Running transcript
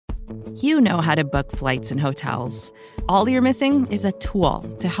You know how to book flights and hotels. All you're missing is a tool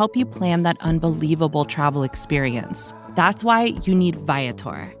to help you plan that unbelievable travel experience. That's why you need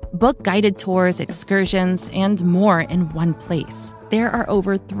Viator. Book guided tours, excursions, and more in one place. There are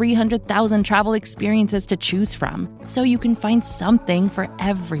over 300,000 travel experiences to choose from, so you can find something for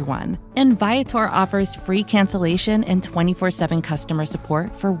everyone. And Viator offers free cancellation and 24/7 customer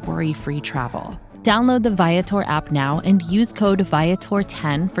support for worry-free travel. Download the Viator app now and use code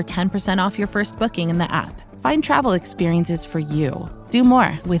Viator10 for 10% off your first booking in the app. Find travel experiences for you. Do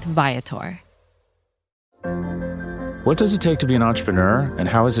more with Viator. What does it take to be an entrepreneur, and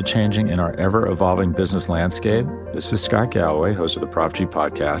how is it changing in our ever-evolving business landscape? This is Scott Galloway, host of the Prop G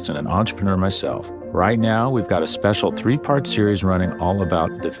Podcast and an entrepreneur myself. Right now, we've got a special 3-part series running all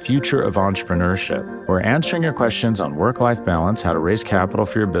about the future of entrepreneurship. We're answering your questions on work-life balance, how to raise capital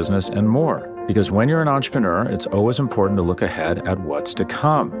for your business, and more. Because when you're an entrepreneur, it's always important to look ahead at what's to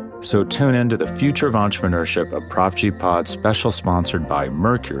come. So tune in to the Future of Entrepreneurship, a Prop G Pod special sponsored by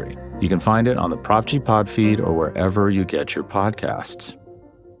Mercury. You can find it on the Prop G Pod feed or wherever you get your podcasts.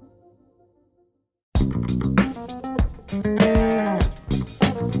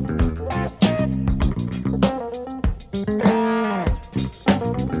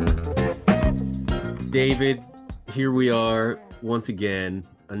 David, here we are once again,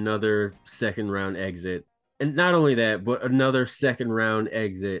 another second round exit. And not only that, but another second round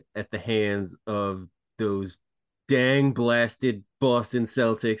exit at the hands of those dang blasted Boston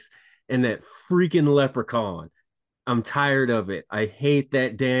Celtics and that freaking leprechaun. I'm tired of it. I hate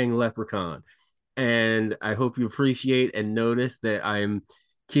that dang leprechaun. And I hope you appreciate and notice that I'm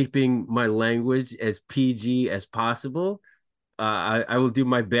keeping my language as PG as possible. I will do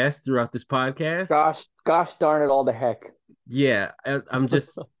my best throughout this podcast. Gosh darn it, all the heck. Yeah, I'm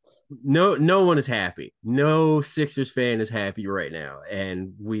just no one is happy. No Sixers fan is happy right now.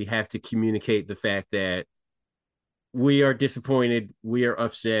 And we have to communicate the fact that we are disappointed, we are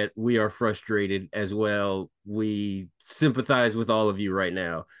upset, we are frustrated as well. We sympathize with all of you right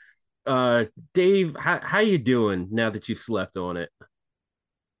now. Dave, how you doing now that you've slept on it?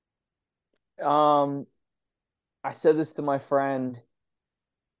 I said this to my friend.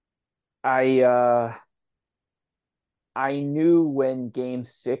 I knew when game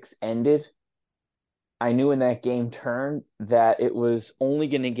 6 ended, I knew when that game turned that it was only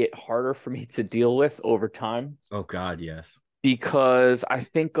going to get harder for me to deal with over time. Oh, God, yes. Because I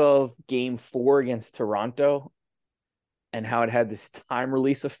think of game 4 against Toronto and how it had this time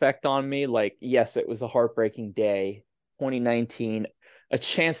release effect on me. Like, yes, it was a heartbreaking day. 2019, a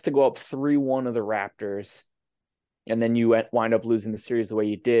chance to go up 3-1 of the Raptors, and then you wind up losing the series the way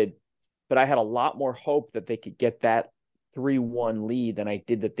you did. But I had a lot more hope that they could get that 3-1 lead than I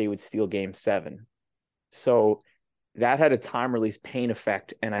did that they would steal game 7. So that had a time release pain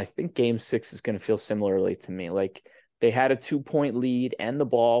effect. And I think game 6 is going to feel similarly to me. Like, they had a 2-point lead and the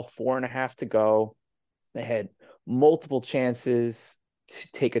ball, 4.5 to go. They had multiple chances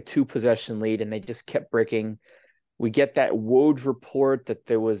to take a 2-possession lead, and they just kept breaking. We get that Woj report that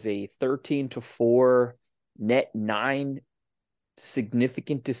there was a 13-4 net 9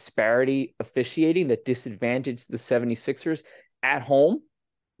 significant disparity officiating that disadvantaged the 76ers at home,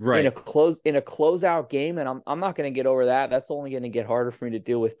 right, in a closeout game. And I'm not going to get over that. That's only going to get harder for me to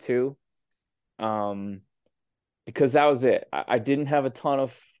deal with too. Because that was it. I didn't have a ton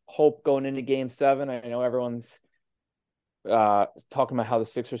of hope going into game 7. I know everyone's talking about how the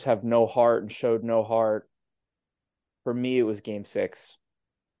Sixers have no heart and showed no heart. For me, it was game 6.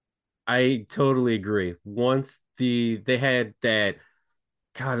 I totally agree. Once they had that,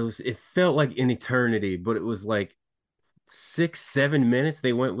 God, it felt like an eternity, but it was like 6-7 minutes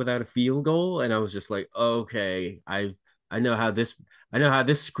they went without a field goal, and I was just like, okay, I know how this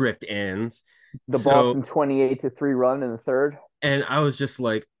script ends. The Boston 28-3 run in the third. And I was just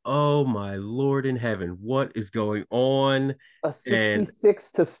like, oh my Lord in heaven, what is going on? A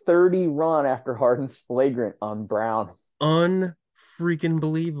 66-30 run after Harden's flagrant on Brown. Unfreaking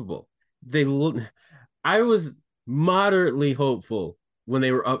believable. I was moderately hopeful when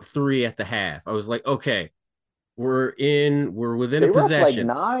they were up 3 at the half. I was like, okay, we're within a possession.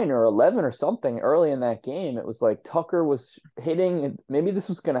 Up like 9 or 11 or something early in that game. It was like Tucker was hitting. Maybe this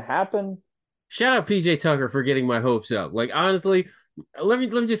was going to happen. Shout out PJ Tucker for getting my hopes up. Like, honestly, let me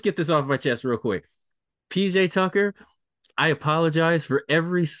just get this off my chest real quick. PJ Tucker, I apologize for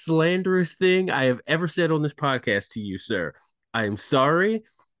every slanderous thing I have ever said on this podcast to you, sir. I am sorry.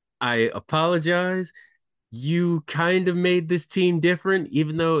 I apologize. You kind of made this team different,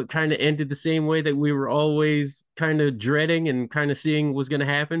 even though it kind of ended the same way that we were always kind of dreading and kind of seeing was going to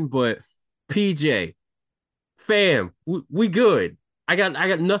happen. But PJ, fam, we good. I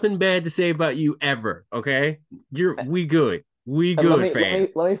got nothing bad to say about you ever. Okay, we good. We And good, fam.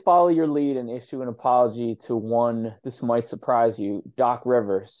 let me follow your lead and issue an apology to one. This might surprise you, Doc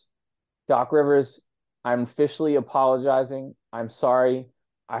Rivers. Doc Rivers, I'm officially apologizing. I'm sorry.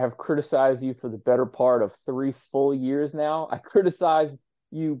 I have criticized you for the better part of 3 full years now. I criticized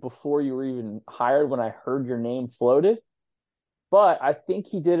you before you were even hired when I heard your name floated, but I think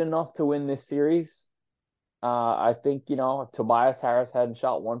he did enough to win this series. I think, if Tobias Harris hadn't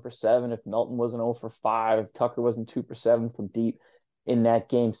shot 1 for 7, if Melton wasn't 0 for 5, if Tucker wasn't 2 for 7 from deep in that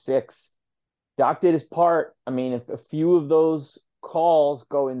game 6, Doc did his part. I mean, if a few of those calls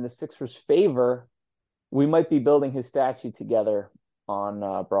go in the Sixers' favor, we might be building his statue together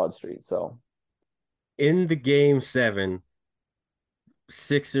on Broad Street. So, In the game 7,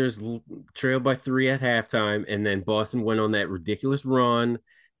 Sixers trailed by 3 at halftime, and then Boston went on that ridiculous run.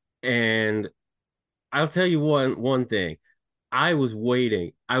 And I'll tell you one thing. I was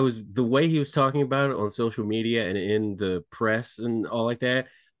waiting. I was the way he was talking about it on social media and in the press and all like that.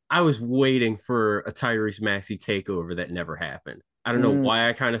 I was waiting for a Tyrese Maxey takeover that never happened. I don't know why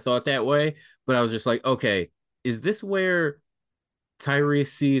I kind of thought that way, but I was just like, okay, is this where Tyrese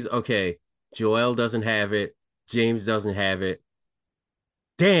sees, okay, Joel doesn't have it, James doesn't have it.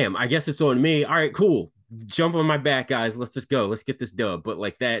 Damn, I guess it's on me. All right, cool. Jump on my back, guys. Let's just go. Let's get this dub. But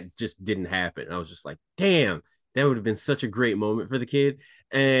like that just didn't happen. I was just like, damn, that would have been such a great moment for the kid.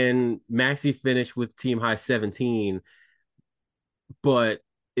 And Maxey finished with team high 17, but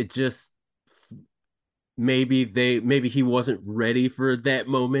it just maybe he wasn't ready for that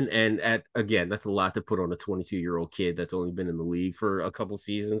moment. And again, that's a lot to put on a 22-year-old kid that's only been in the league for a couple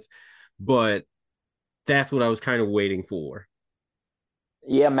seasons. But that's what I was kind of waiting for.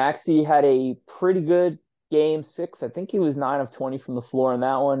 yeah, Maxey had a pretty good game 6. I think he was 9 of 20 from the floor in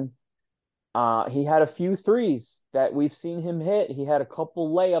that one. He had a few threes that we've seen him hit. He had a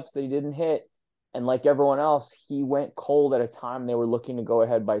couple layups that he didn't hit. And like everyone else, he went cold at a time they were looking to go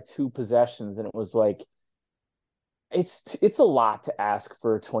ahead by 2 possessions. And it was like, it's a lot to ask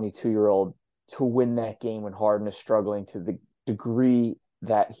for a 22-year-old to win that game when Harden is struggling to the degree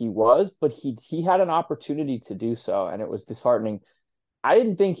that he was, but he had an opportunity to do so, and it was disheartening. I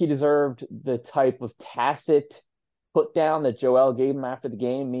didn't think he deserved the type of tacit put down that Joel gave him after the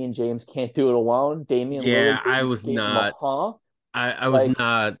game. Me and James can't do it alone. Damian Yeah, Lillard I was gave him not. I was like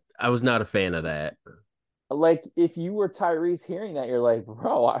not. I was not a fan of that. like if you were Tyrese hearing that, you're like,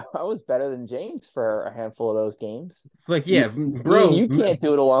 bro, I was better than James for a handful of those games. It's like, Me, yeah, me and bro, you can't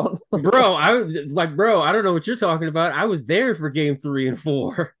do it alone. bro. Bro. I don't know what you're talking about. I was there for game 3 and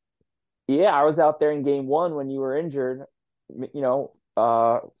 4. Yeah, I was out there in game 1 when you were injured,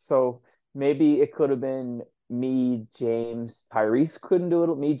 so maybe it could have been me, James, Tyrese couldn't do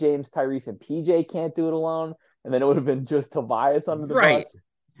it. Me, James, Tyrese, and PJ can't do it alone. And then it would have been just Tobias under the Right. bus.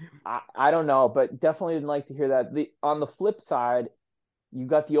 I don't know, but definitely didn't like to hear that. On the flip side, you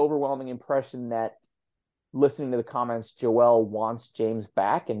got the overwhelming impression that listening to the comments, Joel wants James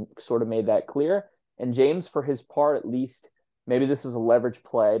back and sort of made that clear. And James, for his part, at least, maybe this is a leverage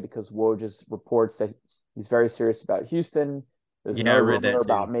play because Woj reports that he's very serious about Houston. There's Yeah, I another read rumor that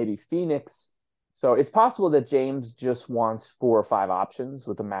too. about maybe Phoenix. So it's possible that James just wants 4 or 5 options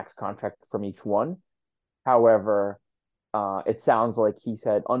with a max contract from each one. However, it sounds like he's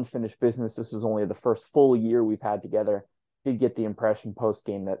had unfinished business. This was only the first full year we've had together. Did get the impression post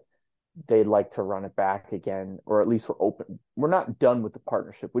game that they'd like to run it back again, or at least we're open. We're not done with the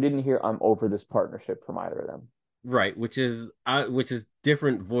partnership. We didn't hear I'm over this partnership from either of them. Right, which is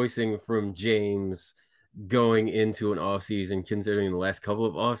different voicing from James going into an off season, considering the last couple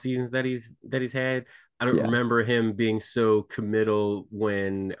of off seasons that he's had. I don't Yeah. remember him being so committal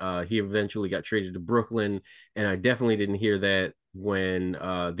when he eventually got traded to Brooklyn, and I definitely didn't hear that when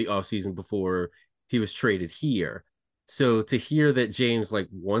the off season before he was traded here. So to hear that James like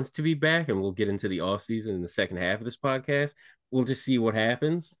wants to be back, and we'll get into the off season in the second half of this podcast, we'll just see what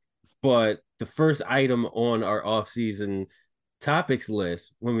happens. But the first item on our off season topics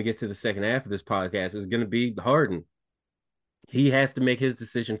list when we get to the second half of this podcast is going to be Harden. He has to make his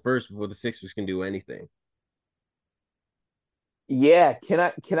decision first before the Sixers can do anything. Yeah,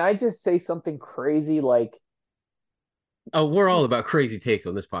 can I just say something crazy? Like, Oh, we're all about crazy takes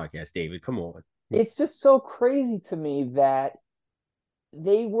on this podcast, David. Come on. it's just so crazy to me that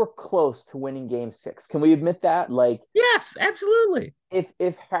they were close to winning game 6. Can we admit that? Like, Yes, absolutely.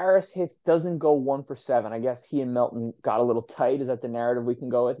 if Harris hits doesn't go 1 for 7, I guess he and Melton got a little tight. Is that the narrative we can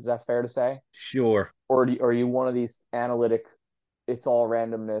go with? Is that fair to say? Sure. Or are you one of these analytic, it's all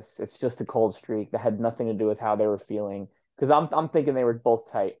randomness, it's just a cold streak that had nothing to do with how they were feeling? Because I'm thinking they were both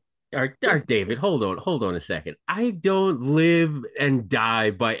tight. All right, David, hold on a second. I don't live and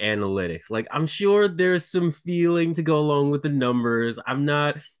die by analytics. Like, I'm sure there's some feeling to go along with the numbers. I'm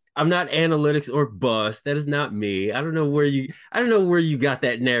not analytics or bust. That is not me. I don't know where you got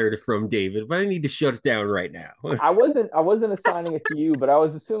that narrative from, David, but I need to shut it down right now. I wasn't assigning it to you, but I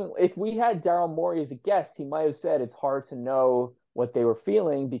was assuming if we had Daryl Morey as a guest, he might have said it's hard to know what they were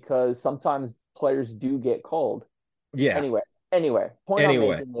feeling because sometimes players do get cold. Yeah. Anyway, point I'm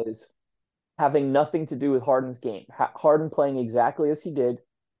Anyway, making is having nothing to do with Harden's game. Harden playing exactly as he did,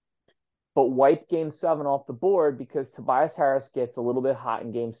 but wiped game 7 off the board because Tobias Harris gets a little bit hot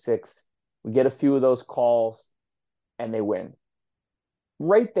in game 6. We get a few of those calls and they win.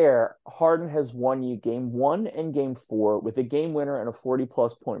 Right there, Harden has won you game 1 and game 4 with a game winner and a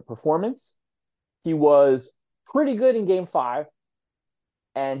 40-plus point performance. He was pretty good in game 5,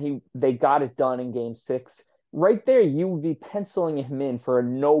 and they got it done in game 6. Right there, you would be penciling him in for a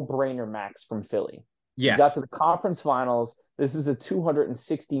no-brainer max from Philly. He got yes. to the conference finals. This is a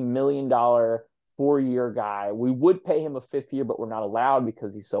 $260 million 4-year guy. We would pay him a 5th year, but we're not allowed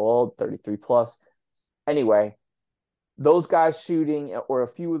because he's so old, 33 plus. Anyway, those guys shooting or a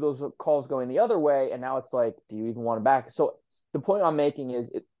few of those calls going the other way, and now it's like, do you even want to back? So the point I'm making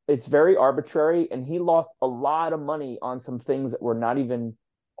is it's very arbitrary, and he lost a lot of money on some things that were not even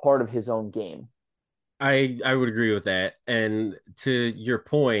part of his own game. I would agree with that. And to your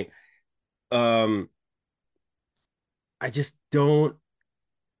point, um, I just don't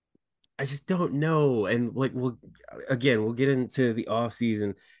I just don't know. And like we'll get into the off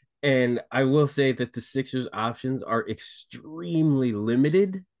season. And I will say that the Sixers options are extremely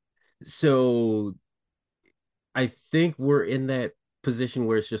limited. So I think we're in that position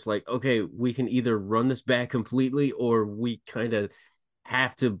where it's just like, okay, we can either run this back completely or we kind of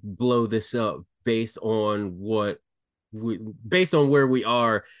have to blow this up based on where we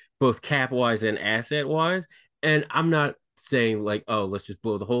are, both cap wise and asset wise. And I'm not saying like, oh, let's just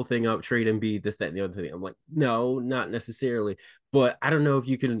blow the whole thing up, trade Embiid, this, that, and the other thing. I'm like, no, not necessarily. But I don't know if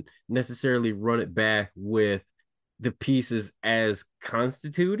you can necessarily run it back with the pieces as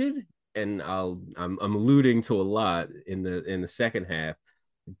constituted. And I'm alluding to a lot in the second half.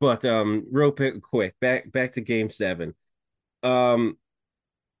 But real quick, back to game 7. Um,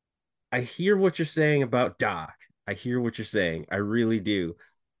 I hear what you're saying about Doc. I hear what you're saying. I really do.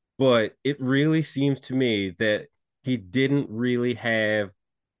 But it really seems to me that he didn't really have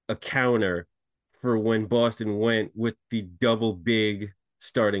a counter for when Boston went with the double big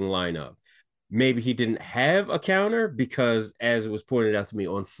starting lineup. Maybe he didn't have a counter because, as it was pointed out to me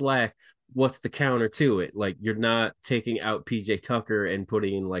on Slack, what's the counter to it? Like, you're not taking out PJ Tucker and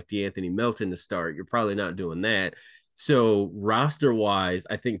putting in like DeAnthony Melton to start. You're probably not doing that. So roster wise,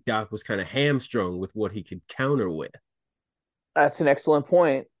 I think Doc was kind of hamstrung with what he could counter with. That's an excellent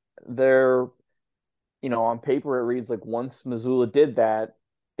point. There, on paper it reads like once Missoula did that,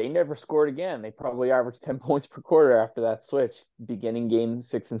 they never scored again. They probably averaged 10 points per quarter after that switch, beginning game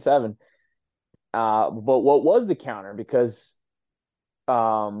 6 and 7. But what was the counter? Because,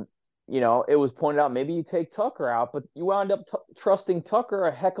 it was pointed out maybe you take Tucker out, but you wound up trusting Tucker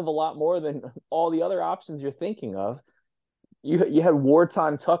a heck of a lot more than all the other options you're thinking of. You had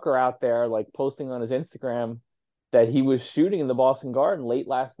wartime Tucker out there like posting on his Instagram that he was shooting in the Boston Garden late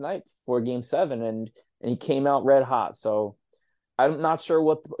last night before game 7, and he came out red hot. So I'm not sure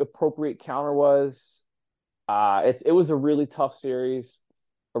what the appropriate counter was. It was a really tough series,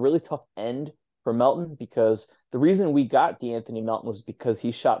 a really tough end for Melton, because the reason we got DeAnthony Melton was because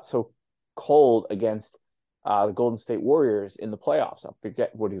he shot so cold against the Golden State Warriors in the playoffs. I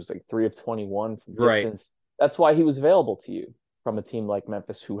forget what he was, like 3 of 21 from Right. distance. That's why he was available to you from a team like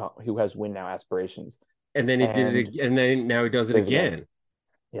Memphis who has win now aspirations. And then he did it, and then now he does it again.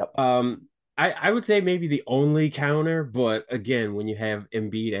 Yep. I would say maybe the only counter, but again, when you have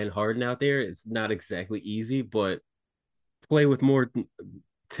Embiid and Harden out there, it's not exactly easy, but play with more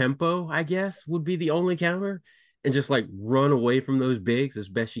tempo, I guess, would be the only counter. And just like run away from those bigs as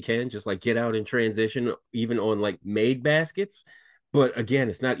best you can. Just like get out in transition, even on like made baskets. But again,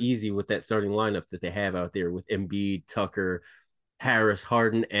 it's not easy with that starting lineup that they have out there with Embiid, Tucker, Harris,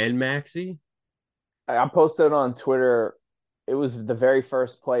 Harden, and Maxey. I posted it on Twitter. It was the very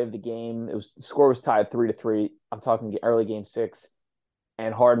first play of the game. The score was tied 3-3. I'm talking early game 6,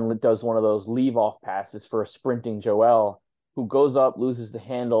 and Harden does one of those leave off passes for a sprinting Joel, who goes up, loses the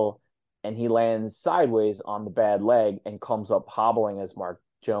handle, and he lands sideways on the bad leg and comes up hobbling, as Mark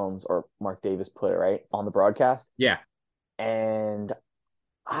Jones or Mark Davis put it, right on the broadcast. Yeah. And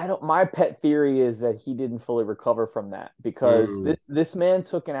my pet theory is that he didn't fully recover from that, because this man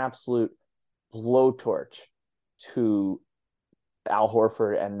took an absolute blowtorch to Al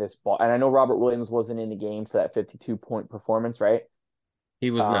Horford and this ball. And I know Robert Williams wasn't in the game for that 52-point performance, right?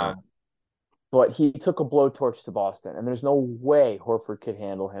 He was not. But he took a blowtorch to Boston, and there's no way Horford could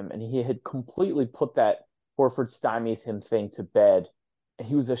handle him. And he had completely put that Horford stymies him thing to bed. And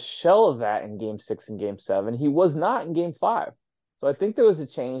he was a shell of that in game 6 and game 7. He was not in game 5. So I think there was a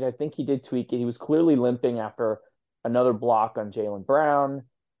change. I think he did tweak it. He was clearly limping after another block on Jaylen Brown.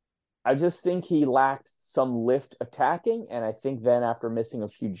 I just think he lacked some lift attacking. And I think then after missing a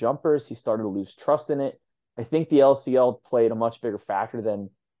few jumpers, he started to lose trust in it. I think the LCL played a much bigger factor than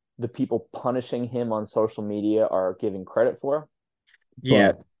the people punishing him on social media are giving credit for.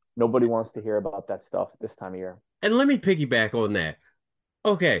 Yeah. But nobody wants to hear about that stuff this time of year. And let me piggyback on that.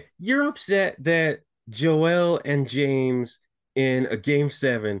 Okay, you're upset that Joel and James in a game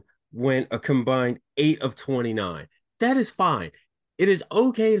 7 went a combined 8 of 29. That is fine. It is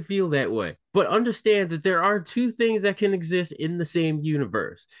okay to feel that way, but understand that there are two things that can exist in the same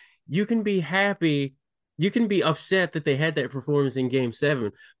universe. You can be happy, you can be upset that they had that performance in game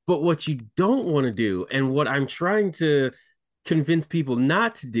 7, but what you don't want to do, and what I'm trying to convince people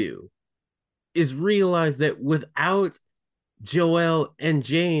not to do, is realize that without Joel and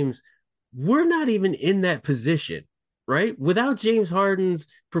James, we're not even in that position, right? Without James Harden's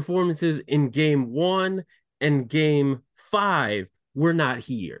performances in game 1 and game 5, we're not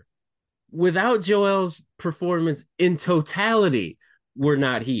here. Without Joel's performance in totality, we're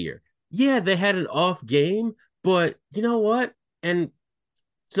not here. Yeah, they had an off game, but you know what? And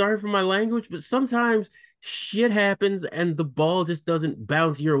sorry for my language, but sometimes shit happens and the ball just doesn't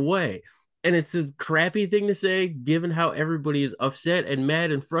bounce your way. And it's a crappy thing to say, given how everybody is upset and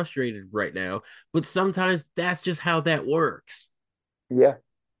mad and frustrated right now. But sometimes that's just how that works. Yeah.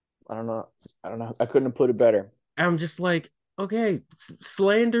 I don't know. I couldn't have put it better. I'm just like, okay,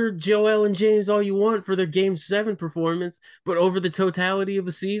 slander Joel and James all you want for their game 7 performance, but over the totality of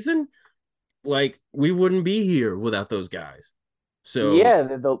the season, like, we wouldn't be here without those guys. So, Yeah,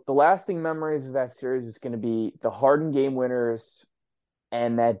 the lasting memories of that series is going to be the Harden game winners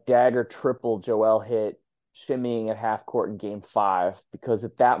and that dagger triple Joel hit shimmying at half court in game 5, because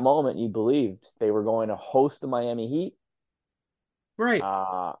at that moment you believed they were going to host the Miami Heat.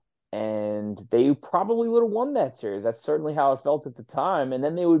 right. And they probably would have won that series. That's certainly how it felt at the time. And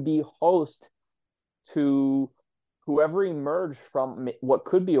then they would be host to whoever emerged from what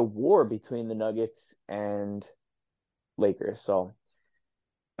could be a war between the Nuggets and Lakers. So,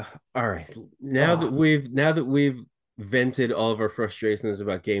 All right. Now that we've vented all of our frustrations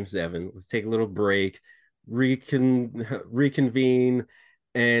about game 7, let's take a little break, reconvene,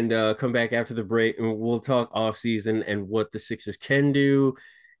 and come back after the break, and we'll talk off season and what the Sixers can do.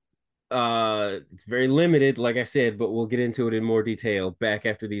 It's very limited, like I said, but we'll get into it in more detail back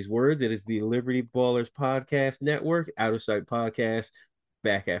after these words. It is the Liberty Ballers Podcast Network, Out of Sight Podcast.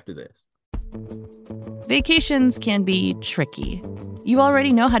 Back after this. Vacations can be tricky. You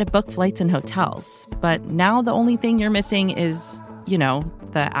already know how to book flights and hotels, but now the only thing you're missing is,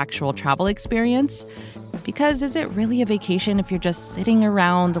 the actual travel experience. Because is it really a vacation if you're just sitting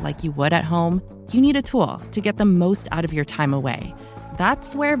around like you would at home? You need a tool to get the most out of your time away.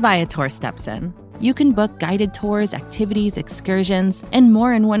 That's where Viator steps in. You can book guided tours, activities, excursions, and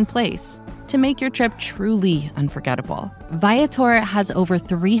more in one place to make your trip truly unforgettable. Viator has over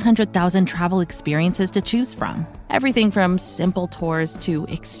 300,000 travel experiences to choose from. Everything from simple tours to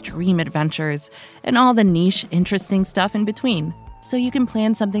extreme adventures and all the niche, interesting stuff in between. So you can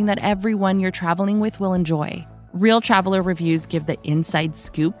plan something that everyone you're traveling with will enjoy. Real traveler reviews give the inside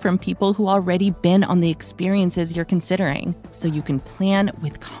scoop from people who already been on the experiences you're considering, so you can plan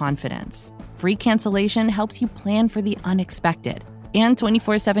with confidence. Free cancellation helps you plan for the unexpected. And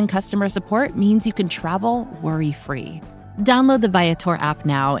 24/7 customer support means you can travel worry-free. Download the Viator app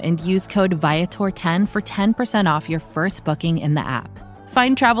now and use code Viator10 for 10% off your first booking in the app.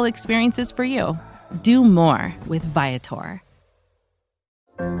 Find travel experiences for you. Do more with Viator.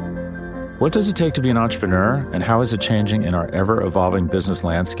 What does it take to be an entrepreneur, and how is it changing in our ever-evolving business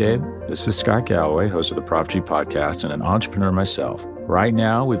landscape? This is Scott Galloway, host of the Prop G Podcast and an entrepreneur myself. Right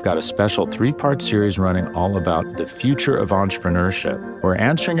now, we've got a special 3-part series running all about the future of entrepreneurship. We're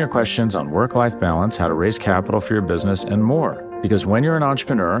answering your questions on work-life balance, how to raise capital for your business, and more. Because when you're an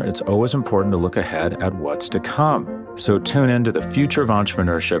entrepreneur, it's always important to look ahead at what's to come. So tune in to the Future of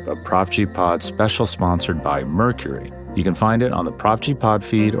Entrepreneurship, a Prop G Pod special sponsored by Mercury. You can find it on the Prop G Pod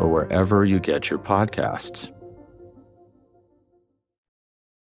feed or wherever you get your podcasts.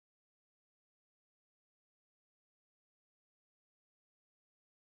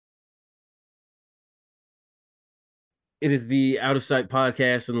 It is the Out of Sight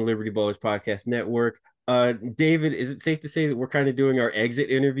Podcast on the Liberty Ballers Podcast Network. David, is it safe to say that we're kind of doing our exit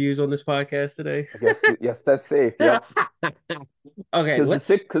interviews on this podcast today? I guess yes, that's safe. Yep. Okay, let's.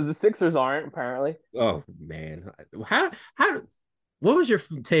 Because the Sixers aren't apparently. Oh man, how what was your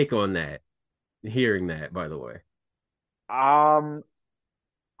take on that? Hearing that, by the way. Um,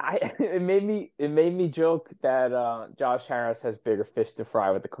 it made me joke that Josh Harris has bigger fish to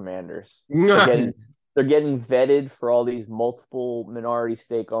fry with the Commanders. They're getting vetted for all these multiple minority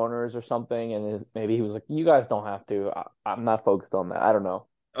stake owners or something, and maybe he was like, "You guys don't have to. I'm not focused on that. I don't know."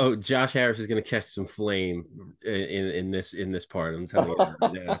 Oh, Josh Harris is going to catch some flame in this part. I'm telling you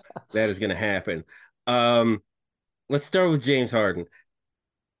right now, that is going to happen. Um, let's start with James Harden.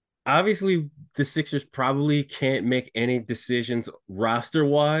 Obviously, the Sixers probably can't make any decisions roster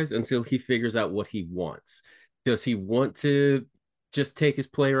wise until he figures out what he wants. Does he want to just take his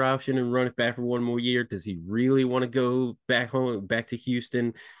player option and run it back for one more year? Does he really want to go back home, back to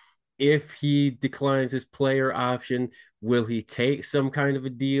Houston? If he declines his player option, will he take some kind of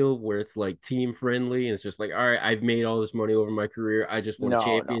a deal where it's like team friendly and it's just like, all right, I've made all this money over my career. I just want a No,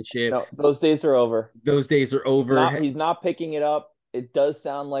 no, championship. no. Those days are over. Those days are over. He's not picking it up. It does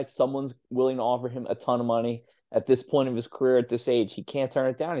sound like someone's willing to offer him a ton of money at this point of his career at this age. He can't turn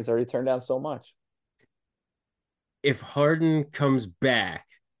it down. He's already turned down so much. If Harden comes back,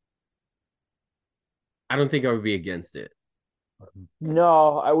 I don't think I would be against it.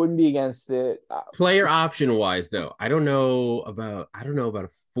 No, I wouldn't be against it. Player option wise, though, I don't know about a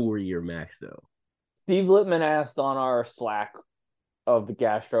 4-year max though. Steve Littman asked on our Slack of the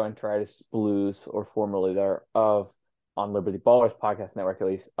Gastroenteritis Blues, or formerly there of on Liberty Ballers Podcast Network, at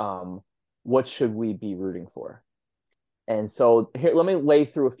least. What should we be rooting for? And so here, let me lay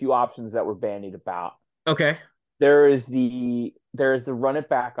through a few options that were bandied about. Okay. There is the run it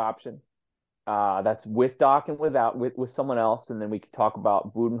back option. That's with Doc and without with someone else, and then we could talk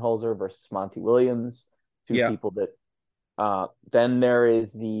about Budenholzer versus Monty Williams, two people that. Then there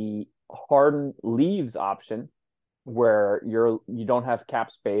is the Harden leaves option, where you don't have cap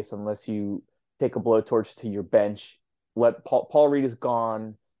space unless you take a blowtorch to your bench. Let Paul Reed is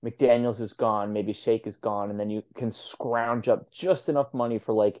gone, McDaniels is gone, maybe Shake is gone, and then you can scrounge up just enough money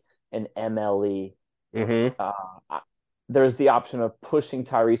for like an MLE. There's the option of pushing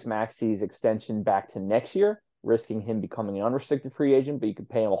Tyrese Maxey's extension back to next year, risking him becoming an unrestricted free agent, but you could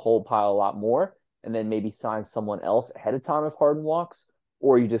pay him a whole pile a lot more, and then maybe sign someone else ahead of time if Harden walks,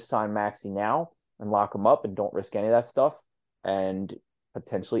 or you just sign Maxey now and lock him up and don't risk any of that stuff, and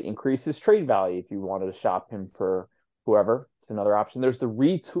potentially increase his trade value if you wanted to shop him for whoever. It's another option. There's the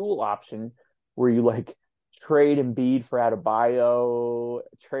retool option where you like trade Embiid for Adebayo,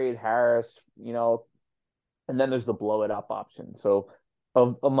 trade Harris, and then there's the blow it up option. So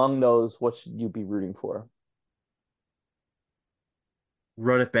among those, what should you be rooting for?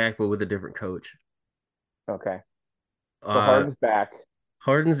 Run it back, but with a different coach. Okay. So Harden's back.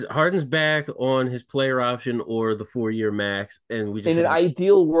 Harden's back on his player option or the 4-year max, and we just in an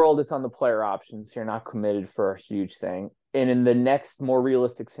ideal world, it's on the player options. You're not committed for a huge thing. And in the next more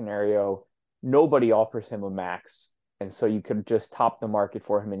realistic scenario, nobody offers him a max, and so you could just top the market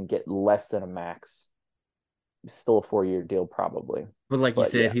for him and get less than a max. Still a 4-year deal, probably. But like you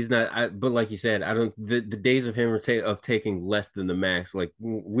said, he's not. But like you said, I don't. The days of him of taking less than the max, like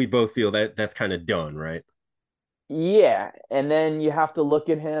we both feel that's kind of done, right? Yeah, and then you have to look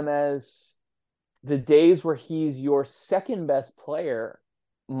at him as the days where he's your second best player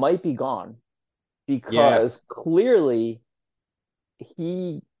might be gone, because clearly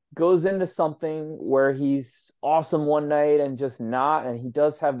he goes into something where he's awesome one night and just not, and he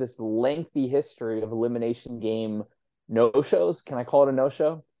does have this lengthy history of elimination game no-shows. Can I call it a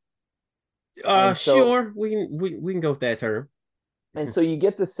no-show? Sure. We can go with that term. And so you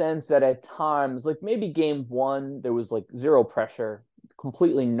get the sense that at times, like maybe game one, there was like zero pressure,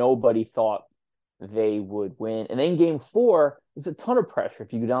 completely nobody thought they would win. And then game four, there's a ton of pressure.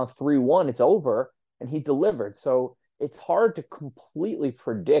 If you go down 3-1, it's over, and he delivered. So it's hard to completely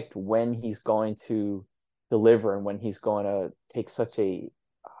predict when he's going to deliver and when he's going to take such a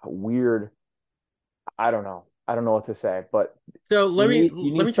weird, I don't know what to say, but so let me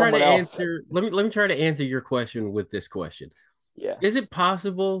try to answer your question with this question. Yeah. Is it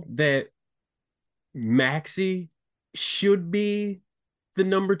possible that Maxey should be the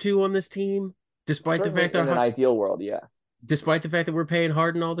number 2 on this team, despite the fact that in an ideal world, yeah. Despite the fact that we're paying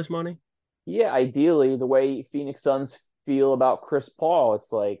Harden all this money? Yeah, ideally, the way Phoenix Suns feel about Chris Paul,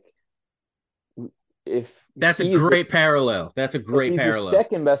 it's like if that's a great parallel. That's a great parallel. If he's your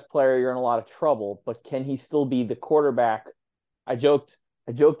second best player, you're in a lot of trouble. But can he still be the quarterback? I joked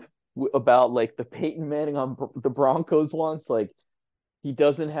about like the Peyton Manning on the Broncos once. Like He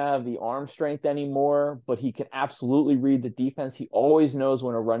doesn't have the arm strength anymore, but he can absolutely read the defense. He always knows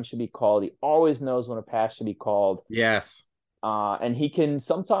when a run should be called. He always knows when a pass should be called. Yes. And he can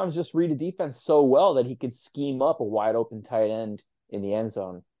sometimes just read a defense so well that he could scheme up a wide open tight end in the end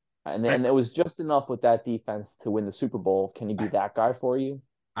zone. And then it was just enough with that defense to win the Super Bowl. Can he be that guy for you?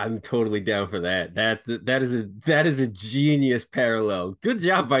 I'm totally down for that. That is a genius parallel. Good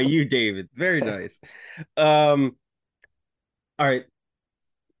job by you, David. Very nice. All right,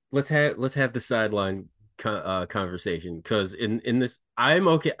 let's have the sideline conversation, because in this, I'm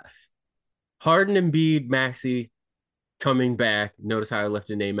okay. Harden, Embiid, Maxey coming back. Notice how I left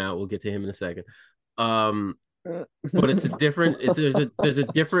the name out. We'll get to him in a second. But it's a different. There's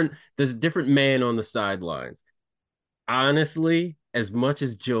a different man on the sidelines. Honestly, as much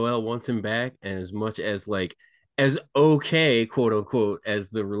as Joel wants him back, and as much as as okay, quote unquote, as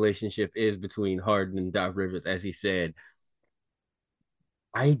the relationship is between Harden and Doc Rivers, as he said,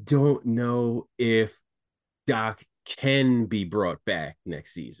 I don't know if Doc can be brought back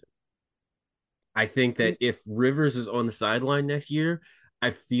next season. I think that if Rivers is on the sideline next year,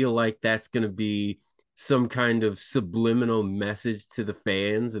 I feel like that's going to be some kind of subliminal message to the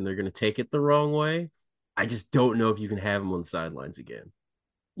fans, and they're going to take it the wrong way. I just don't know if you can have him on the sidelines again.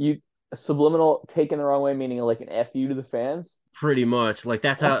 You subliminal taken the wrong way, meaning like an FU to the fans? Pretty much. Like,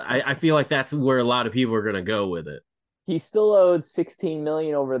 that's how I feel like that's where a lot of people are going to go with it. He still owed $16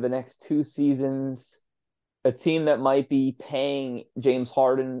 million over the next 2 seasons. A team that might be paying James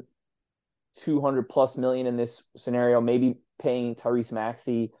Harden $200+ million in this scenario, maybe paying Tyrese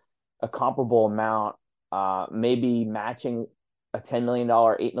Maxey a comparable amount, maybe matching a $10 million,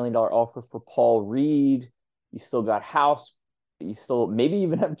 $8 million offer for Paul Reed. You still got House. You still maybe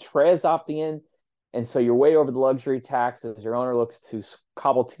even have Trez opting in. And so you're way over the luxury tax as your owner looks to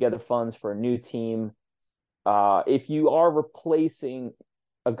cobble together funds for a new team. If you are replacing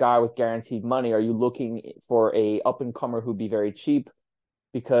a guy with guaranteed money, are you looking for a up-and-comer who'd be very cheap?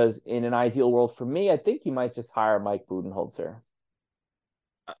 Because in an ideal world for me, I think you might just hire Mike Budenholzer.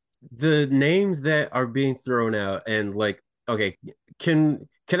 The names that are being thrown out, and okay, can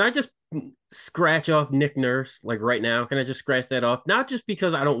I just scratch off Nick Nurse right now? Can I just scratch that off? Not just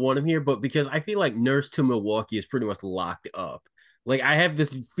because I don't want him here, but because I feel like Nurse to Milwaukee is pretty much locked up. I have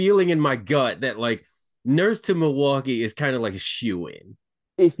this feeling in my gut that Nurse to Milwaukee is kind of like a shoe-in.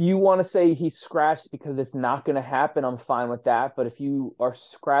 If you want to say he's scratched because it's not going to happen, I'm fine with that. But if you are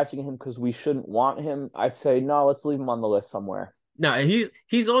scratching him because we shouldn't want him, I'd say, no, let's leave him on the list somewhere. No,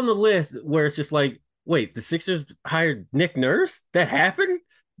 he's on the list where it's just wait, the Sixers hired Nick Nurse? That happened?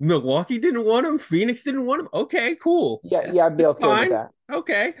 Milwaukee didn't want him? Phoenix didn't want him? Okay, cool. Yeah, I'd be okay fine. with that.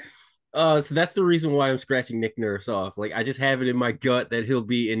 Okay. So that's the reason why I'm scratching Nick Nurse off. I just have it in my gut that he'll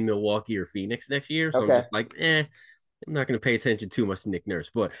be in Milwaukee or Phoenix next year. So okay. I'm just I'm not going to pay attention too much to Nick Nurse,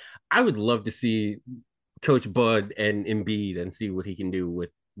 but I would love to see Coach Bud and Embiid and see what he can do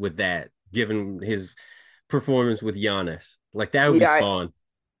with that, given his performance with Giannis. That would be fun.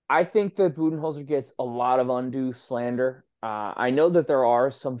 I think that Budenholzer gets a lot of undue slander. I know that there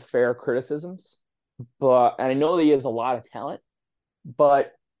are some fair criticisms, and I know that he has a lot of talent,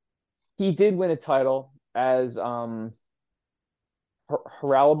 but he did win a title, as Haralabab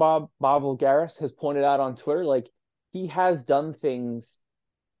Vulgaris has pointed out on Twitter. He has done things.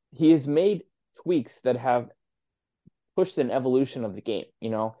 He has made tweaks that have pushed an evolution of the game.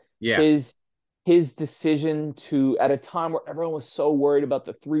 Yeah. His decision to, at a time where everyone was so worried about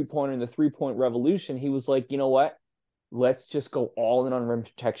the 3-pointer and the 3-point revolution, he was like, you know what? Let's just go all in on rim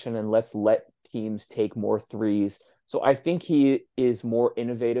protection and let's let teams take more threes. So I think he is more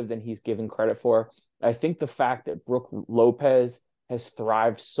innovative than he's given credit for. I think the fact that Brook Lopez has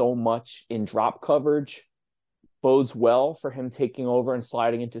thrived so much in drop coverage bodes well for him taking over and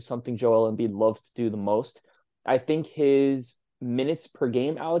sliding into something Joel Embiid loves to do the most. I think his minutes per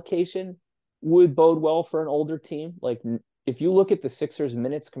game allocation would bode well for an older team. If you look at the Sixers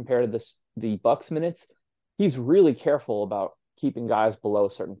minutes compared to the Bucks minutes, he's really careful about keeping guys below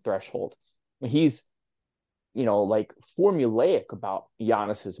a certain threshold. He's, formulaic about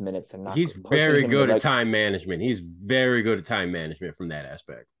Giannis's minutes and not. He's very good at time management. He's very good at time management from that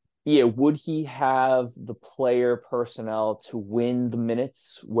aspect. Yeah, would he have the player personnel to win the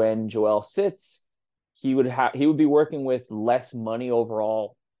minutes when Joel sits? He would be working with less money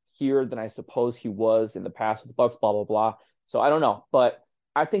overall here than I suppose he was in the past with the Bucks, blah, blah, blah. So I don't know, but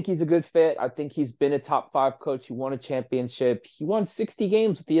I think he's a good fit. I think he's been a top 5 coach. He won a championship. He won 60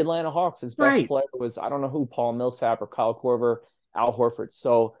 games with the Atlanta Hawks. His best player was, I don't know who, Paul Millsap or Kyle Korver, Al Horford.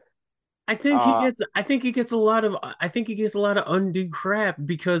 So I think he gets a lot of undue crap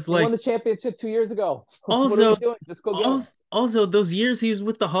because He won like the championship 2 years ago. What are we also doing? Just go get him. also those years he was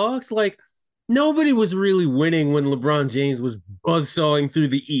with the Hawks, like nobody was really winning when LeBron James was buzzsawing through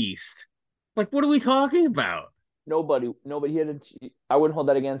the East. Like, what are we talking about? Nobody had I wouldn't hold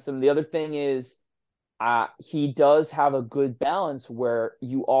that against him. The other thing is, he does have a good balance where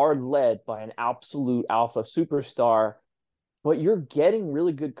you are led by an absolute alpha superstar, but you're getting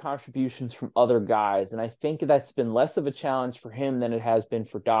really good contributions from other guys. And I think that's been less of a challenge for him than it has been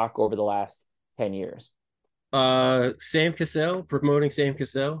for Doc over the last 10 years. Sam Cassell, promoting Sam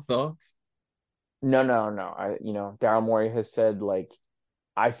Cassell, thoughts? No. Daryl Morey has said, like,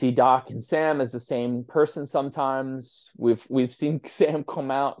 I see Doc and Sam as the same person sometimes. We've seen Sam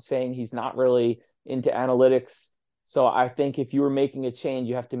come out saying he's not really into analytics. So I think if you were making a change,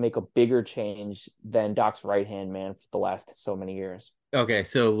 you have to make a bigger change than Doc's right hand man for the last so many years. Okay,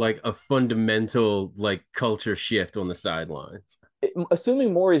 so like a fundamental like culture shift on the sidelines.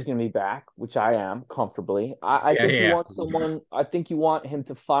 Assuming Morey's going to be back, which I am comfortably, I Yeah, think you yeah. want someone. I think you want him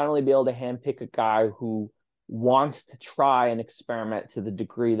to finally be able to handpick a guy who wants to try and experiment to the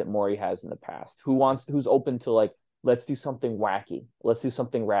degree that Morey has in the past. Who's open to, like, let's do something wacky, let's do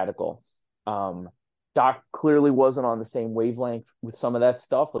something radical. Doc clearly wasn't on the same wavelength with some of that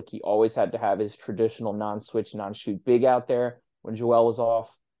stuff. Like, he always had to have his traditional non-switch, non-shoot big out there when Joel was off.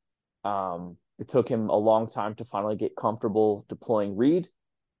 It took him a long time to finally get comfortable deploying Reed.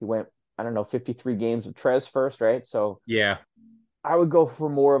 He went, I don't know, 53 games with Trez first, right? So Yeah. I would go for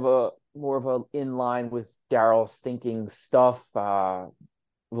more of a in line with Daryl's thinking stuff.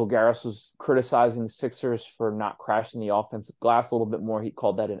 Vulgaris was criticizing the Sixers for not crashing the offensive glass a little bit more. He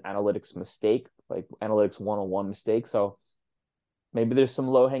called that an analytics mistake, like analytics 101 mistake. So maybe there's some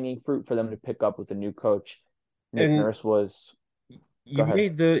low hanging fruit for them to pick up with the new coach. Nick And Nurse was. Go you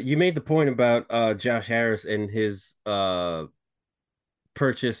ahead. made the point about Josh Harris and his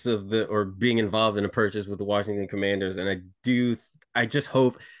purchase of the or being involved in a purchase with the Washington Commanders, and I just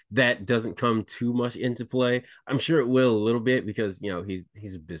hope that doesn't come too much into play. I'm sure it will a little bit because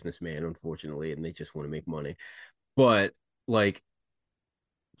he's a businessman, unfortunately, and they just want to make money. But like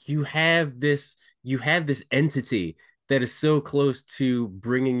you have this entity that is so close to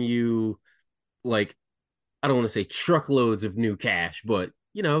bringing you, like, I don't want to say truckloads of new cash, but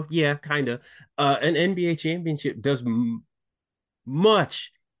yeah, kind of. An NBA championship does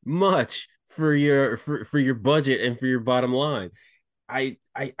much, much for your budget and for your bottom line. I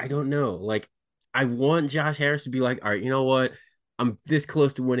don't know. Like, I want Josh Harris to be like, all right, you know what? I'm this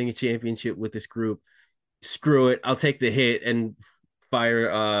close to winning a championship with this group. Screw it. I'll take the hit and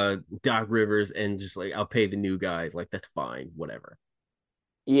fire Doc Rivers and just like I'll pay the new guys. Like, that's fine, whatever.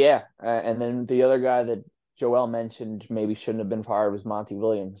 Yeah, and then the other guy that Joel mentioned maybe shouldn't have been fired was Monty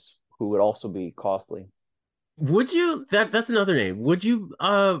Williams, who would also be costly. Would you that's another name. Would you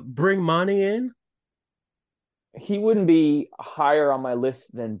bring Monty in? He wouldn't be higher on my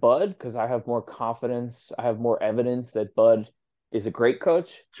list than Bud because I have more confidence. I have more evidence that Bud is a great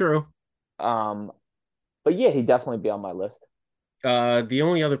coach. True. Um, but yeah, he'd definitely be on my list. The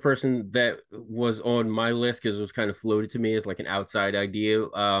only other person that was on my list because it was kind of floated to me as like an outside idea,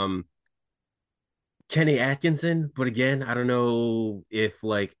 Kenny Atkinson. But again, I don't know if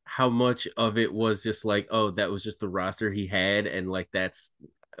like how much of it was just like, oh, that was just the roster he had, and like that's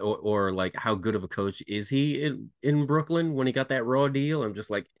or like how good of a coach is he in Brooklyn when he got that raw deal. I'm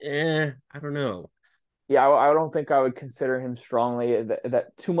just like, I don't know. Yeah, I don't think I would consider him strongly.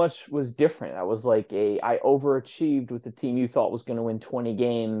 That too much was different. I was like I overachieved with the team you thought was going to win 20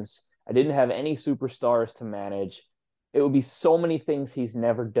 games. I didn't have any superstars to manage. It would be so many things he's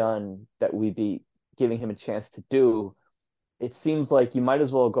never done that we'd be giving him a chance to do. It seems like you might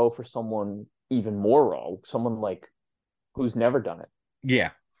as well go for someone even more raw, someone like who's never done it.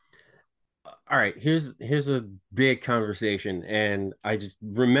 Yeah. All right, here's a big conversation, and I just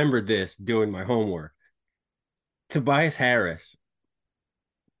remembered this doing my homework. Tobias Harris,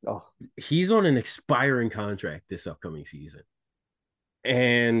 Oh, he's on an expiring contract this upcoming season.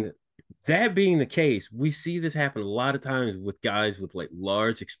 And that being the case, we see this happen a lot of times with guys with like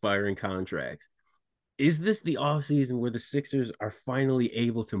large expiring contracts. Is this the offseason where the Sixers are finally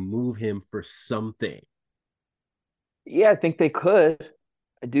able to move him for something? yeah, I think they could.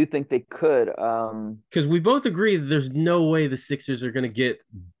 I do think they could. Because we both agree that there's no way the Sixers are going to get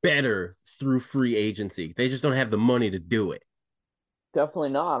better through free agency. They just don't have the money to do it. Definitely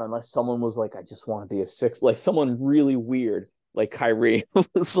not, unless someone was like, I just want to be a six, like someone really weird, like Kyrie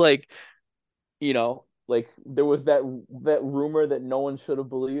was like, like there was that rumor that no one should have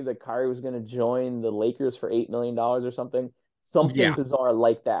believed that Kyrie was going to join the Lakers for $8 million or something. Something Yeah, bizarre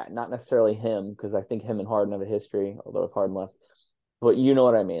like that. Not necessarily him, because I think him and Harden have a history, although if Harden left. But you know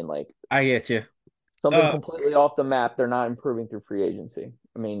what I mean? Like I get you. something Uh, completely off the map. They're not improving through free agency.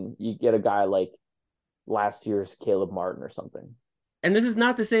 I mean, you get a guy like last year's Caleb Martin or something. and this is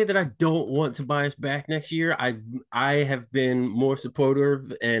not to say that I don't want Tobias back next year. I have been more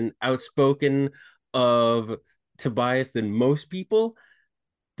supportive and outspoken of Tobias than most people,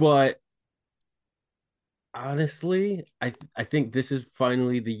 but honestly, I think this is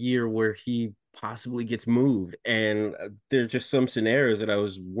finally the year where he possibly gets moved. And there's just some scenarios that I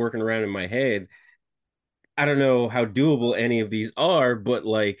was working around in my head. I don't know how doable any of these are, but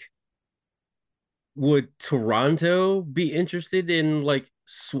like, would Toronto be interested in like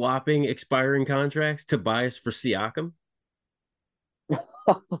swapping expiring contracts Tobias for Siakam?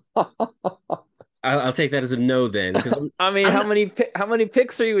 I'll take that as a no then, because I mean, I'm not, how many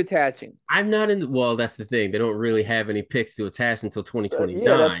picks are you attaching? I'm not in. Well, that's the thing. They don't really have any picks to attach until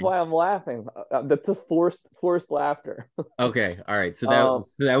Yeah, that's 2029. why I'm laughing. That's a forced laughter. Okay, all right. Um,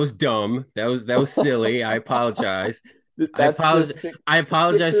 So that was dumb. That was silly. I apologize. I that's apologize. I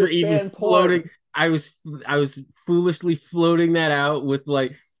the apologize for Sixers even fan porn. floating. I was foolishly floating that out with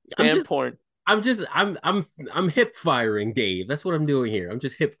like I'm Fan just porn. I'm hip firing Dave. That's what I'm doing here. I'm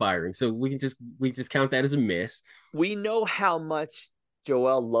just hip firing. So we just count that as a miss. We know how much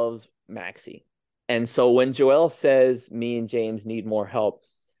Joel loves Maxi. And so when Joel says me and James need more help,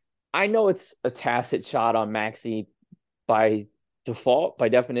 I know it's a tacit shot on Maxi by default, by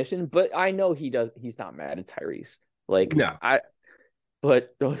definition, but I know he's not mad at Tyrese. Like No,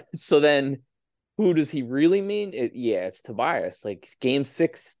 but so then who does he really mean? Yeah, it's Tobias. Like game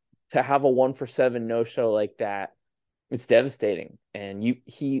 6 to have a 1 for 7 no show like that, it's devastating. And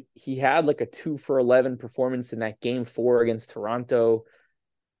he had like a 2 for 11 performance in that game 4 against Toronto.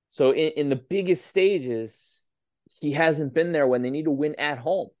 So in the biggest stages, he hasn't been there when they need to win at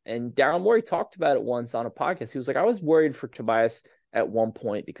home. And Daryl Morey talked about it once on a podcast. He was like, I was worried for Tobias at one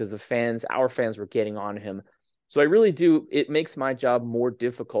point because our fans were getting on him. So I really do. It makes my job more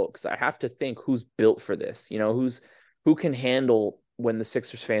difficult because I have to think who's built for this. Who can handle when the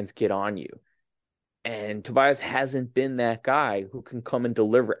Sixers fans get on you. And Tobias hasn't been that guy who can come and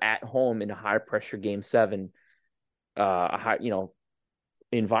deliver at home in a high pressure game 7, a high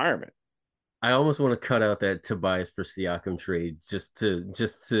environment. I almost want to cut out that Tobias for Siakam trade just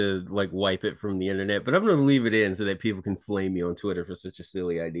to like wipe it from the internet, but I'm going to leave it in so that people can flame me on Twitter for such a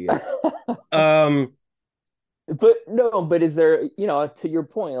silly idea. Um, But no, but is there, to your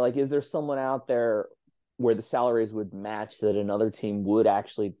point, like, is there someone out there where the salaries would match that another team would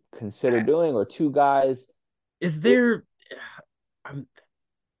actually consider doing, or two guys? is It, there? I'm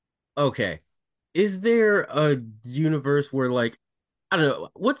okay. Is there a universe where like I don't know?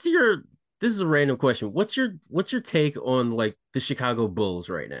 What's your? This is a random question. What's your take on like the Chicago Bulls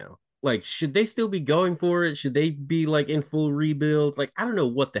right now? Like, should they still be going for it? Should they be like in full rebuild? Like, I don't know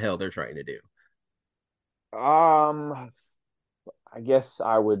what the hell they're trying to do. um, I guess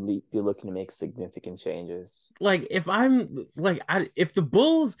I would be looking to make significant changes. Like, if I'm like, if the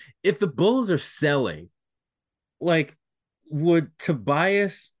Bulls are selling, like, would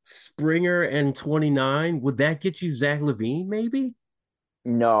Tobias Springer and 29, would that get you Zach LaVine? Maybe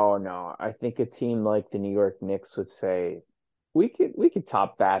No, no, I think a team like the New York Knicks would say we could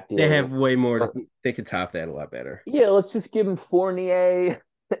top that they have deal. way more. They could top that a lot better. Yeah, let's just give him Fournier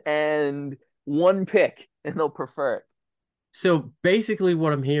and one pick, and they'll prefer it. So basically,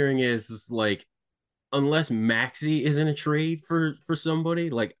 what I'm hearing is like unless Maxi is in a trade for somebody,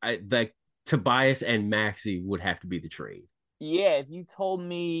 like Tobias and Maxi would have to be the trade. Yeah, if you told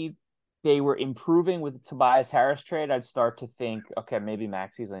me they were improving with the Tobias Harris trade, I'd start to think, okay, maybe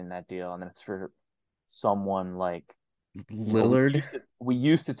Maxi's in that deal, and then it's for someone like, we Lillard.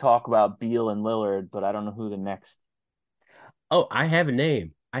 used to talk about Beal and Lillard, but I don't know who the next. Oh, I have a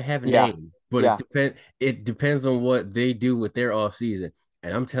name. I have a Yeah, name, but yeah. it depends on what they do with their off season.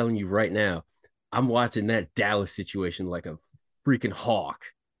 And I'm telling you right now, I'm watching that Dallas situation like a freaking hawk.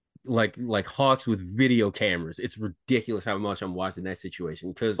 Like hawks with video cameras. It's ridiculous how much I'm watching that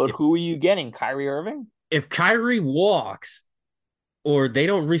situation because But who are you getting? Kyrie Irving? if Kyrie walks or they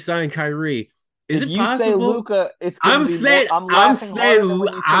don't re-sign Kyrie, is If it you say possible? Luca, it's going to be more. I'm laughing harder than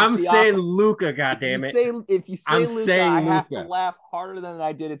when you say I'm saying Siakam. Luca, goddammit. If you I'm say Luca, I saying have to Luca. laugh harder than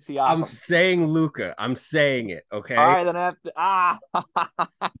I did at I'm Siakam. saying Luca. I'm saying it, All okay? right, then I have to.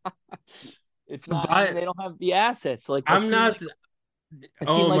 It's not. I mean, Tobias, they don't have the assets. Like I'm not a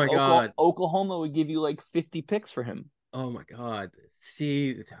team oh like my god. Oklahoma would give you like 50 picks for him. Oh my god.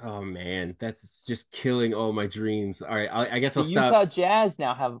 See, oh man, that's just killing all my dreams. All right, I guess I'll The stop. Utah Jazz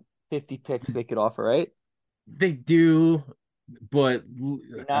now have 50 picks they could offer, right? They do. but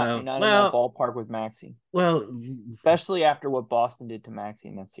You're not in that well, ballpark with Maxey, well, especially after what Boston did to Maxey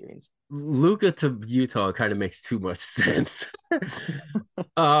in that series. Luka to Utah kind of makes too much sense.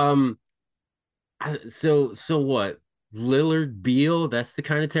 um, so what? Lillard, Beal, that's the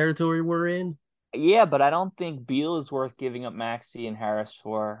kind of territory we're in. Yeah, but I don't think Beal is worth giving up Maxey and Harris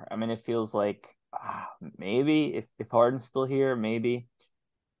for. I mean, it feels like maybe if Harden's still here, maybe.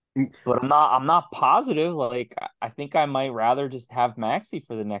 But I'm not positive. Like I think I might rather just have Maxey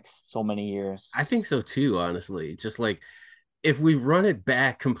for the next so many I years. think so too, honestly. Just like if we run it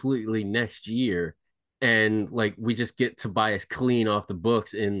back completely next year and like we just get Tobias clean off the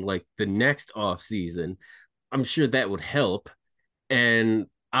books in like the next off season, I'm sure that would help. And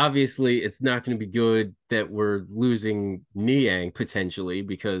obviously it's not going to be good that we're losing Niang potentially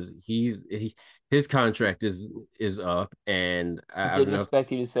because his contract is up and I I don't didn't know.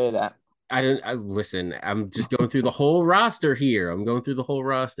 expect you to say that. I listen, I'm just going through the whole roster here. I'm going through the whole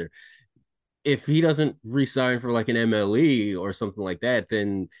roster. If he doesn't resign for like an MLE or something like that,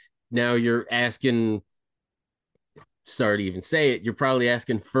 then now you're asking, sorry to even say it, you're probably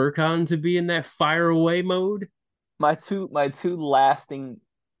asking Furcon to be in that fire away mode. My two lasting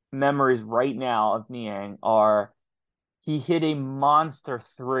memories right now of Niang are he hit a monster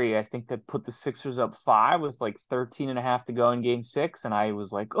three, I think that put the Sixers up 5 with like 13 and a half to go in game 6. And I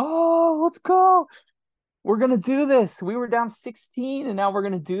was like, oh, let's go. We're gonna do this. We were down 16 and now we're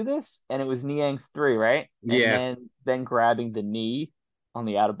gonna do this. And it was Niang's three, right? And Yeah. then grabbing the knee on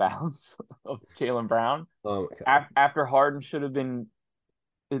the out of bounds of Jaylen Brown. Oh my God. After Harden should have been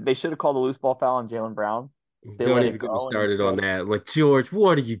they should have called a loose ball foul on Jaylen Brown. They Don't let it even get me go and started on instead, that. Like, George,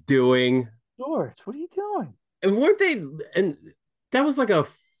 what are you doing? George, what are you doing? And weren't they? And that was like a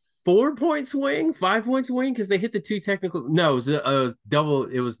 4 point swing, 5 point swing because they hit the two technical. No, it was a double.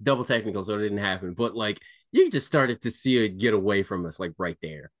 It was double technical, so it didn't happen. But like, you just started to see it get away from us, like right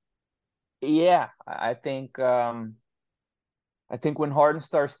there. Yeah, I think when Harden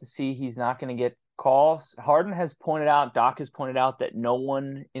starts to see he's not going to get calls, Doc has pointed out that no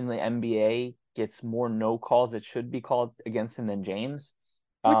one in the NBA gets more no calls that should be called against him than James.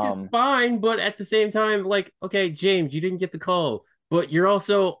 Which is Um, fine, but at the same time, like, okay, James, you didn't get the call, but you're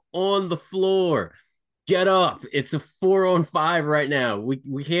also on the floor. Get up. It's a 4-on-5 right now.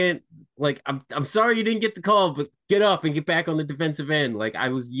 We can't like I'm sorry you didn't get the call, but get up and get back on the defensive end. Like I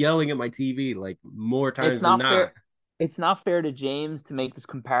was yelling at my TV like more it's times than not not. fair. It's not fair to James to make this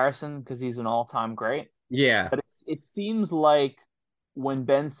comparison because he's an all-time great. Yeah. But it seems like when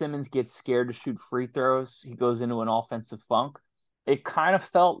Ben Simmons gets scared to shoot free throws, he goes into an offensive funk. It kind of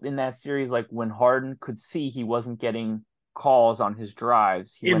felt in that series like when Harden could see he wasn't getting calls on his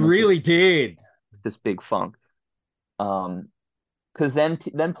drives, he It went into really did. this big funk. Because then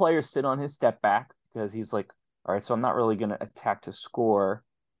players sit on his step back because he's like, all right, so I'm not really going to attack to score.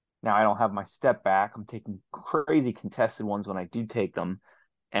 Now I don't have my step back. I'm taking crazy contested ones when I do take them,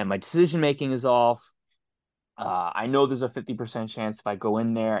 and my decision making is off. I know there's a 50% chance if I go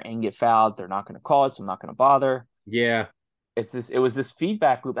in there and get fouled, they're not going to call it, so I'm not going to bother. Yeah. It was this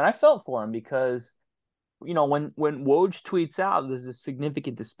feedback loop, and I felt for him because when Woj tweets out there's a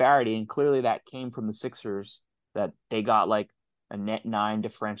significant disparity, and clearly that came from the Sixers that they got like a net 9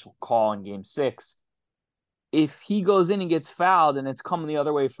 differential call in game 6. If he goes in and gets fouled and it's coming the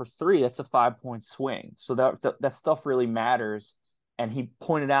other way for 3, that's a 5-point swing. So that stuff really matters. And he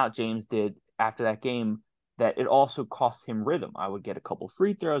pointed out, James did after that game, that it also cost him rhythm. I would get a couple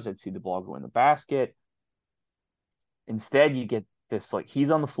free throws, I'd see the ball go in the basket. Instead, you get this like he's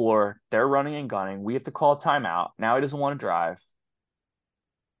on the floor, they're running and gunning. We have to call a timeout. Now he doesn't want to drive.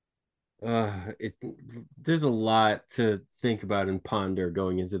 It there's a lot to think about and ponder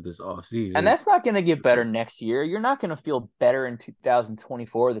going into this off And season. that's not going to get better next year. You're not going to feel better in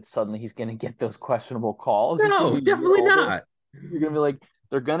 2024 that suddenly he's going to get those questionable calls. He's going No, to be a year definitely older. not. You're going to be like,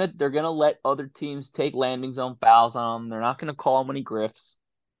 they're gonna let other teams take landing zone fouls on him. They're not gonna call him when he grifts.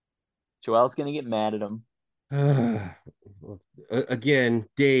 Joel's gonna get mad at him. Again,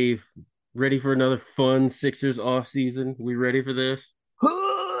 Dave, ready for another fun Sixers off season? We ready for this?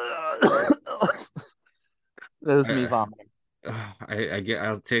 That was me Uh, vomiting. I get.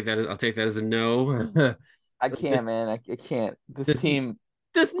 I'll take that. I'll take that as a no. I there's, can't, man. I can't. This there's team.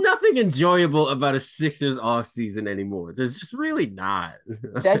 there's nothing enjoyable about a Sixers off season anymore. There's just really not.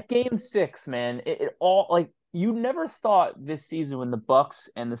 That game 6, man. It all like you never thought this season when the Bucks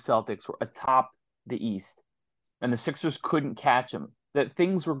and the Celtics were atop the East and the Sixers couldn't catch them that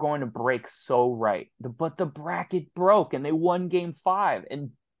things were going to break so right. But the bracket broke and they won game 5 and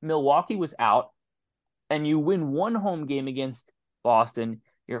Milwaukee was out. And you win one home game against Boston.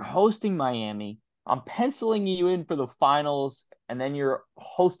 You're hosting Miami. I'm penciling you in for the finals, and then you're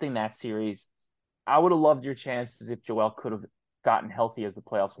hosting that series. I would have loved your chances if Joel could have gotten healthy as the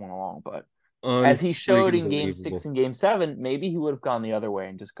playoffs went along. But as he showed in Game 6 and Game 7, maybe he would have gone the other way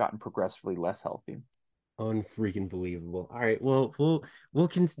and just gotten progressively less healthy. Unfreaking believable. All right, well, we'll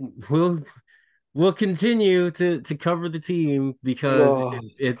continue to cover the team because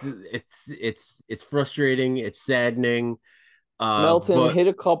it's frustrating, it's saddening. Melton, hit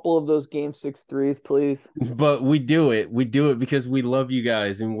a couple of those Game 6 threes, please. But we do it because we love you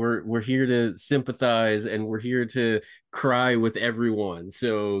guys, and we're here to sympathize, and we're here to cry with everyone.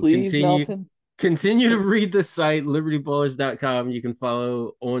 So please, Melton. Continue to read the site, libertyballers.com. You can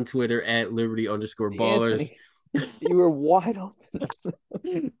follow on Twitter at @liberty_ballers. You were wide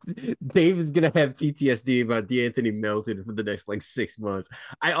open. Dave is going to have PTSD about De'Anthony Melton for the next 6 months.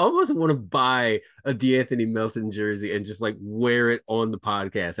 I almost want to buy a De'Anthony Melton jersey and just wear it on the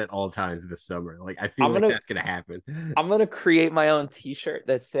podcast at all times this summer. I feel that's going to happen. I'm going to create my own t-shirt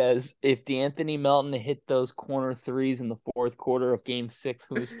that says, if De'Anthony Melton hit those corner threes in the fourth quarter of Game 6,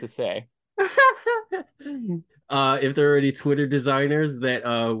 who's to say? If there are any Twitter designers that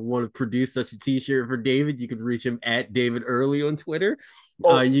want to produce such a t-shirt for David, you can reach him at David Early on Twitter.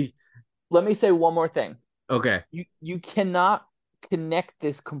 Let me say one more thing. Okay. You cannot connect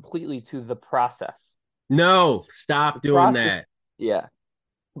this completely to the process. No, stop doing that. Yeah.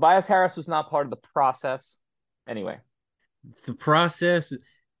 Tobias Harris was not part of the process. Anyway. The process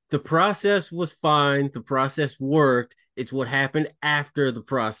was fine. The process worked. It's what happened after the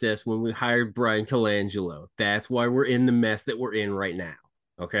process when we hired Brian Colangelo. That's why we're in the mess that we're in right now.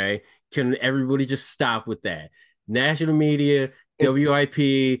 Okay? Can everybody just stop with that? National media,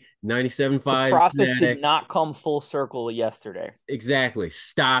 WIP, 97.5. The process did not come full circle yesterday. Exactly.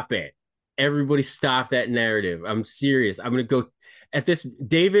 Stop it. Everybody stop that narrative. I'm serious. I'm going to go at this.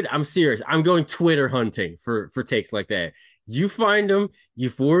 David, I'm serious. I'm going Twitter hunting for takes like that. You find them, you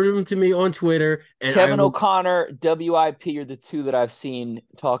forward them to me on Twitter. And Kevin O'Connor, WIP are the two that I've seen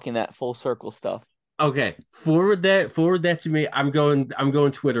talking that full circle stuff. Okay, forward that to me. I'm going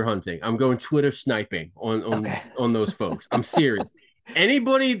Twitter hunting. I'm going Twitter sniping on those folks. I'm serious.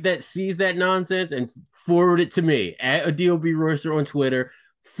 Anybody that sees that nonsense and forward it to me at Adil Royster on Twitter,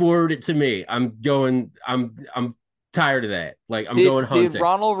 forward it to me. I'm tired of that. Going hunting. Did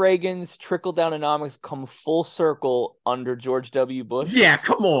Ronald Reagan's trickle-downonomics come full circle under George W. Bush? Yeah,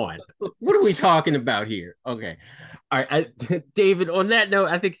 come on. What are we talking about here? Okay. All right, David, on that note,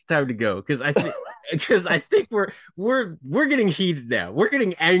 I think it's time to go because I think we're getting heated now. We're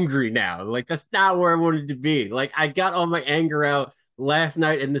getting angry now. That's not where I wanted to be. I got all my anger out last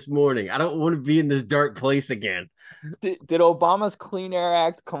night and this morning. I don't want to be in this dark place again. Did Obama's Clean Air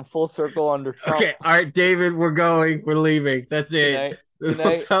Act come full circle under Trump? Okay, all right, David, we're leaving. That's it. Good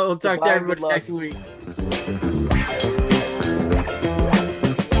night. We'll talk to everybody next week.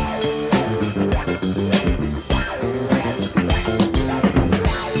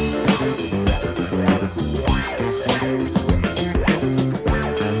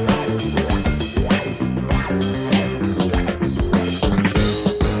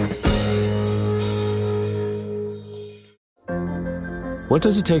 What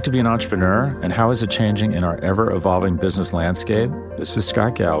does it take to be an entrepreneur, and how is it changing in our ever-evolving business landscape? This is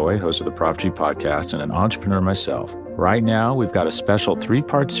Scott Galloway, host of the Prop G podcast and an entrepreneur myself. Right now, we've got a special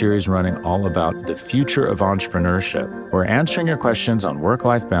 3-part series running all about the future of entrepreneurship. We're answering your questions on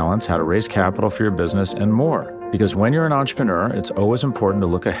work-life balance, how to raise capital for your business, and more. Because when you're an entrepreneur, it's always important to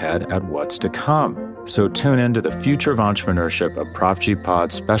look ahead at what's to come. So tune in to the Future of Entrepreneurship, a Prop G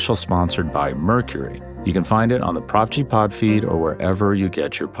pod special sponsored by Mercury. You can find it on the Prop G Pod feed or wherever you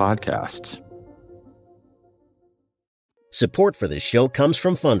get your podcasts. Support for this show comes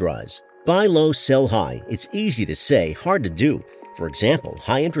from Fundrise. Buy low, sell high. It's easy to say, hard to do. For example,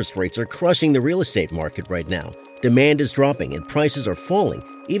 high interest rates are crushing the real estate market right now. Demand is dropping and prices are falling,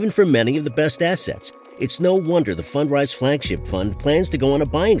 even for many of the best assets. It's no wonder the Fundrise Flagship Fund plans to go on a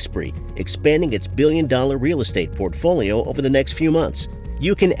buying spree, expanding its billion-dollar real estate portfolio over the next few months.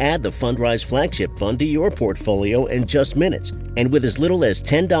 You can add the Fundrise Flagship Fund to your portfolio in just minutes and with as little as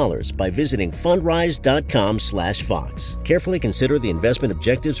 $10 by visiting fundrise.com/Fox. Carefully consider the investment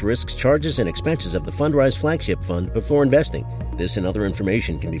objectives, risks, charges, and expenses of the Fundrise Flagship Fund before investing. This and other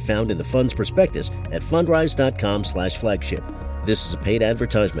information can be found in the fund's prospectus at fundrise.com/flagship. This is a paid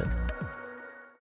advertisement.